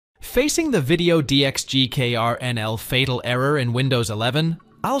Facing the video Dxgkrnl Fatal Error in Windows 11,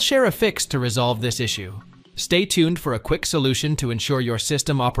 I'll share a fix to resolve this issue. Stay tuned for a quick solution to ensure your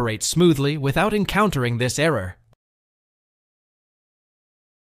system operates smoothly without encountering this error.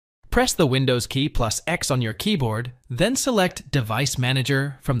 Press the Windows key plus X on your keyboard, then select Device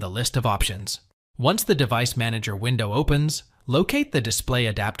Manager from the list of options. Once the Device Manager window opens, locate the Display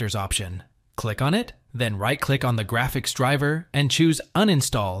Adapters option. Click on it, then right-click on the graphics driver and choose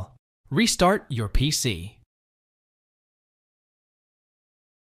Uninstall. Restart your PC.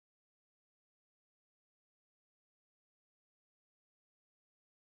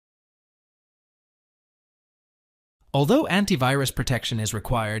 Although antivirus protection is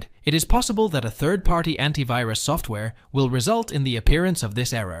required, it is possible that a third-party antivirus software will result in the appearance of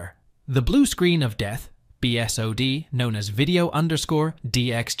this error. The blue screen of death, BSOD, known as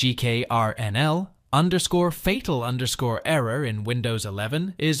video_Dxgkrnl_fatal_error in Windows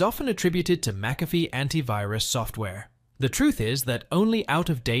 11, is often attributed to McAfee antivirus software. The truth is that only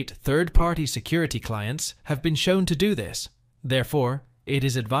out-of-date third-party security clients have been shown to do this. Therefore, it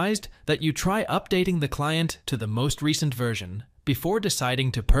is advised that you try updating the client to the most recent version before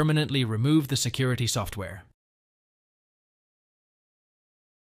deciding to permanently remove the security software.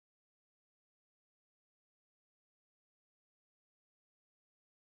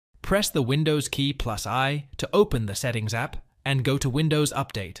 Press the Windows key plus I to open the Settings app and go to Windows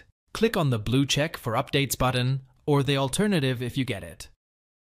Update. Click on the blue check for Updates button or the alternative if you get it.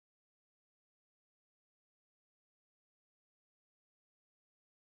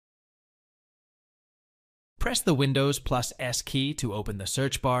 Press the Windows plus S key to open the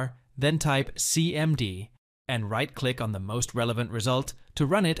search bar, then type CMD and right-click on the most relevant result to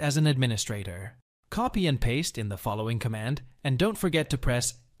run it as an administrator. Copy and paste in the following command and don't forget to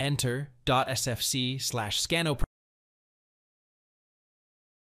press enter.sfc/scan.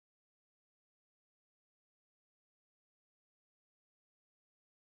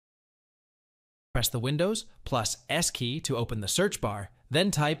 Press the Windows plus S key to open the search bar,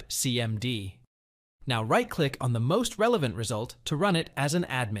 then type CMD. Now right-click on the most relevant result to run it as an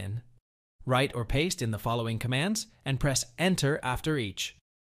admin. Write or paste in the following commands and press Enter after each.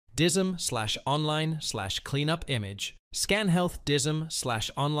 DISM/online/cleanup image. Scan health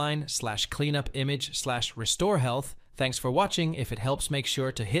DISM/online/cleanup image/restore health. Thanks for watching. If it helps, make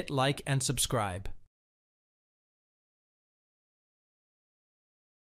sure to hit like and subscribe.